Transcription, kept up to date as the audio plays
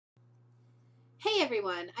Hey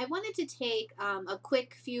everyone, I wanted to take a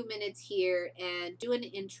quick few minutes here and do an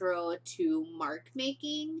intro to mark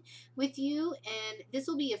making with you, and this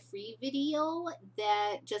will be a free video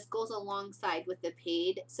that just goes alongside with the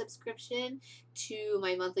paid subscription to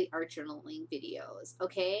my monthly art journaling videos,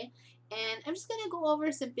 okay? And I'm just going to go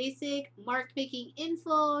over some basic mark making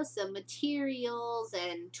info, some materials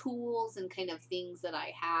and tools and kind of things that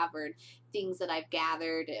I have or things that I've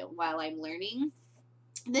gathered while I'm learning.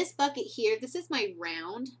 This bucket here, this is my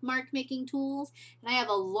round mark making tools, and I have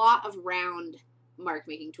a lot of round mark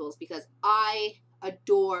making tools because I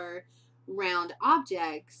adore round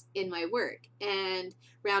objects in my work, and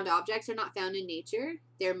round objects are not found in nature.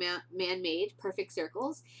 They're man-made, perfect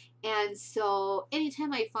circles, and so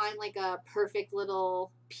anytime I find like a perfect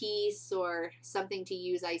little piece or something to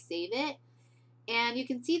use, I save it. And you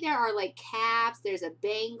can see there are like caps, there's a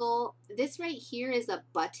bangle. This right here is a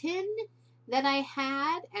button that I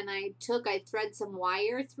had, and I thread some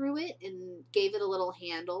wire through it and gave it a little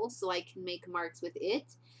handle so I can make marks with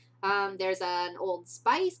it. There's an old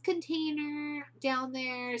spice container down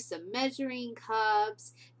there, some measuring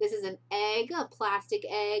cups. This is an egg, a plastic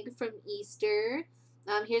egg from Easter.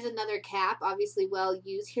 Here's another cap, obviously well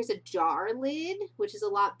used. Here's a jar lid, which is a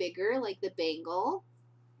lot bigger, like the bangle,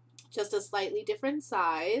 just a slightly different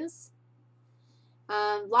size.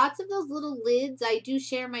 Lots of those little lids. I do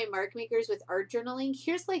share my mark makers with art journaling.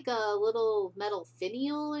 Here's like a little metal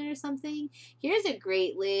finial or something. Here's a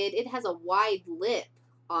great lid. It has a wide lip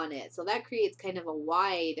on it, so that creates kind of a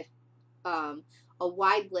wide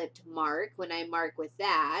lipped mark when I mark with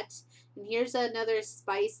that. And here's another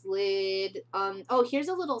spice lid. Oh, here's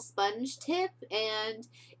a little sponge tip, and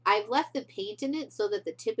I've left the paint in it so that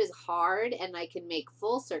the tip is hard and I can make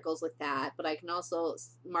full circles with that, but I can also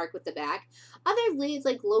mark with the back. Other lids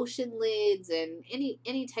like lotion lids and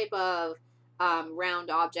any type of round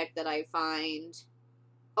object that I find.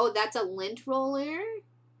 Oh, that's a lint roller.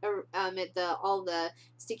 All the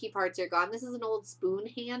sticky parts are gone. This is an old spoon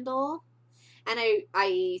handle. And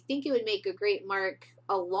I think it would make a great mark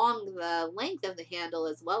along the length of the handle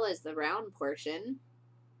as well as the round portion.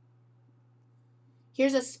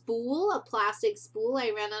 Here's a spool, a plastic spool.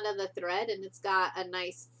 I ran out of the thread, and it's got a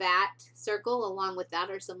nice fat circle. Along with that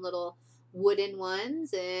are some little wooden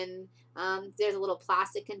ones, and there's a little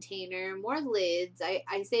plastic container, more lids.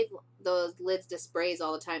 I save those lids to sprays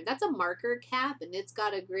all the time. That's a marker cap, and it's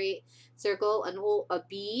got a great circle, a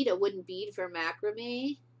bead, a wooden bead for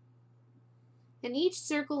macrame. And each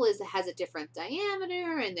circle has a different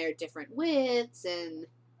diameter, and they're different widths. And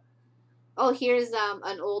oh, here's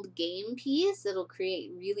an old game piece that'll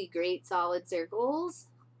create really great solid circles.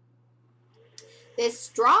 This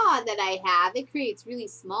straw that I have, it creates really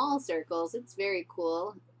small circles. It's very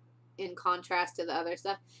cool in contrast to the other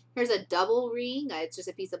stuff. Here's a double ring. It's just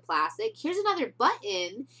a piece of plastic. Here's another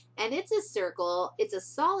button, and it's a circle. It's a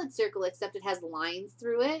solid circle, except it has lines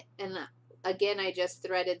through it. And again, I just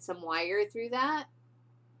threaded some wire through that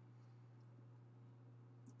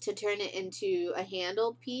to turn it into a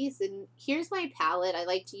handled piece. And here's my palette. I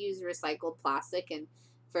like to use recycled plastic and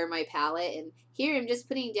for my palette. And here I'm just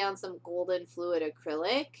putting down some golden fluid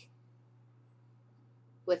acrylic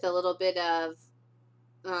with a little bit of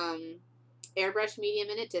airbrush medium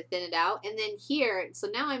in it to thin it out. And then here, so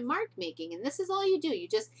now I'm mark making, and this is all you do. You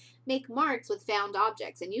just make marks with found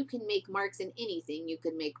objects, and you can make marks in anything. You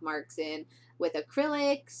could make marks with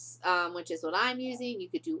acrylics, which is what I'm using. You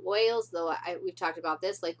could do oils, though we've talked about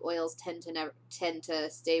this. Like oils tend to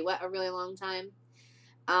stay wet a really long time.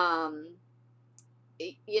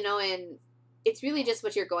 You know, and it's really just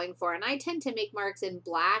what you're going for. And I tend to make marks in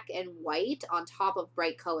black and white on top of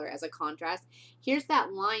bright color as a contrast. Here's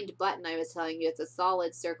that lined button I was telling you. It's a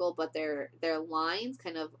solid circle, but they're lines,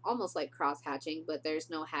 kind of almost like cross hatching, but there's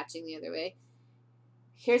no hatching the other way.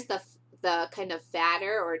 Here's the kind of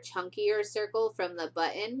fatter or chunkier circle from the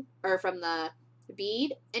button or from the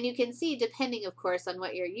bead. And you can see, depending, of course, on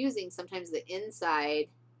what you're using, sometimes the inside,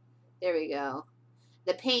 there we go.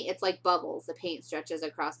 The paint, it's like bubbles. The paint stretches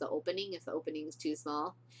across the opening if the opening is too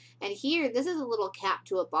small. And here, this is a little cap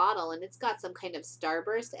to a bottle, and it's got some kind of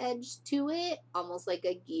starburst edge to it, almost like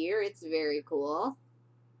a gear. It's very cool.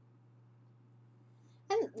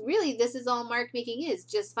 And really, this is all mark making is,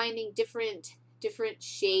 just finding different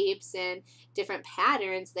shapes and different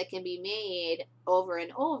patterns that can be made over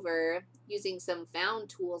and over using some found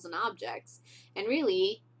tools and objects. And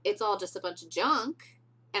really, it's all just a bunch of junk.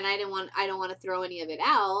 And I don't want to throw any of it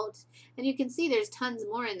out. And you can see there's tons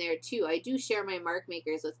more in there too. I do share my mark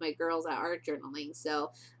makers with my girls at art journaling,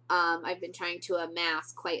 so I've been trying to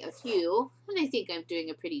amass quite a few, and I think I'm doing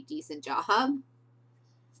a pretty decent job.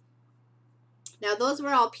 Now those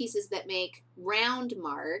were all pieces that make round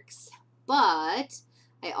marks, but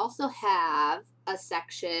I also have a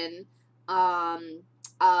section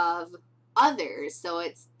of others. So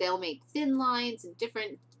they'll make thin lines and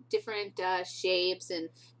different shapes and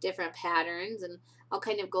different patterns, and I'll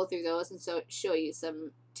kind of go through those and so show you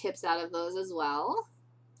some tips out of those as well.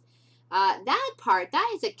 That part,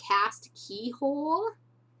 that is a cast keyhole.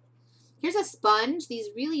 Here's a sponge. These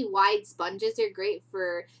really wide sponges are great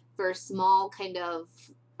for small kind of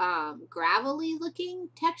gravelly looking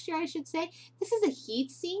texture, I should say. This is a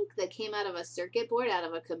heat sink that came out of a circuit board out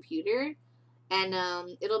of a computer. And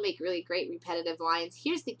it'll make really great repetitive lines.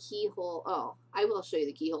 Here's the keyhole. Oh, I will show you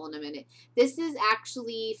the keyhole in a minute. This is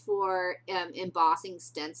actually for embossing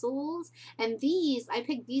stencils. And these, I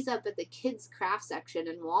picked these up at the kids craft section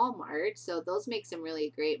in Walmart. So those make some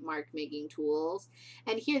really great mark making tools.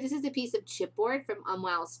 And here, this is a piece of chipboard from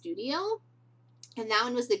Unwow Studio. And that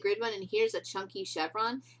one was the grid one. And here's a chunky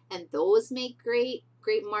chevron. And those make great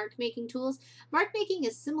mark making tools. Mark making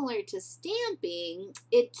is similar to stamping.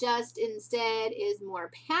 It just instead is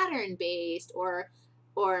more pattern based or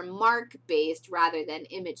mark based rather than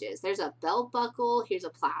images. There's a belt buckle. Here's a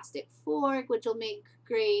plastic fork, which will make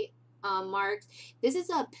great marks. This is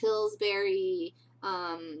a Pillsbury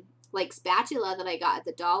like spatula that I got at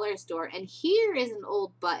the dollar store. And here is an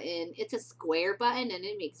old button. It's a square button and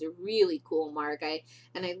it makes a really cool mark. I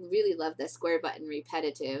really love the square button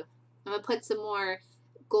repetitive. I'm going to put some more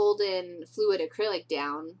golden fluid acrylic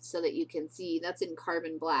down so that you can see. That's in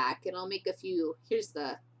carbon black. And I'll make a few. Here's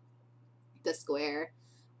the square.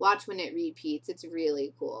 Watch when it repeats. It's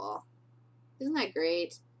really cool. Isn't that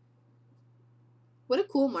great? What a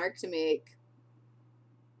cool mark to make.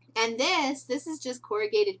 And this is just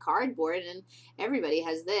corrugated cardboard, and everybody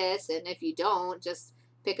has this. And if you don't, just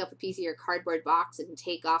pick up a piece of your cardboard box and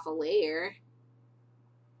take off a layer.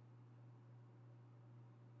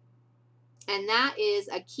 And that is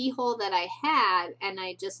a keyhole that I had, and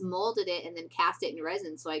I just molded it and then cast it in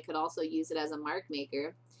resin so I could also use it as a mark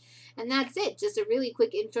maker. And that's it. Just a really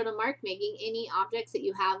quick intro to mark making. Any objects that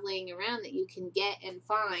you have laying around that you can get and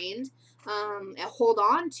find, hold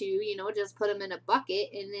on to, you know, just put them in a bucket.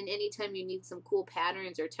 And then anytime you need some cool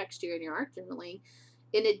patterns or texture in your art journaling,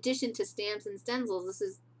 in addition to stamps and stencils,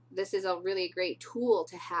 this is a really great tool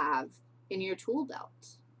to have in your tool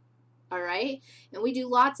belt. All right, and we do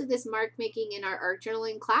lots of this mark making in our art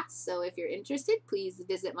journaling class. So if you're interested, please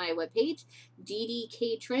visit my webpage,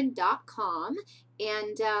 DeeDeeCatron.com,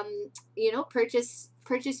 and you know, purchase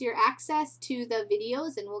your access to the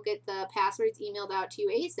videos, and we'll get the passwords emailed out to you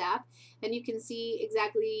ASAP, and you can see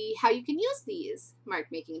exactly how you can use these mark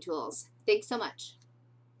making tools. Thanks so much.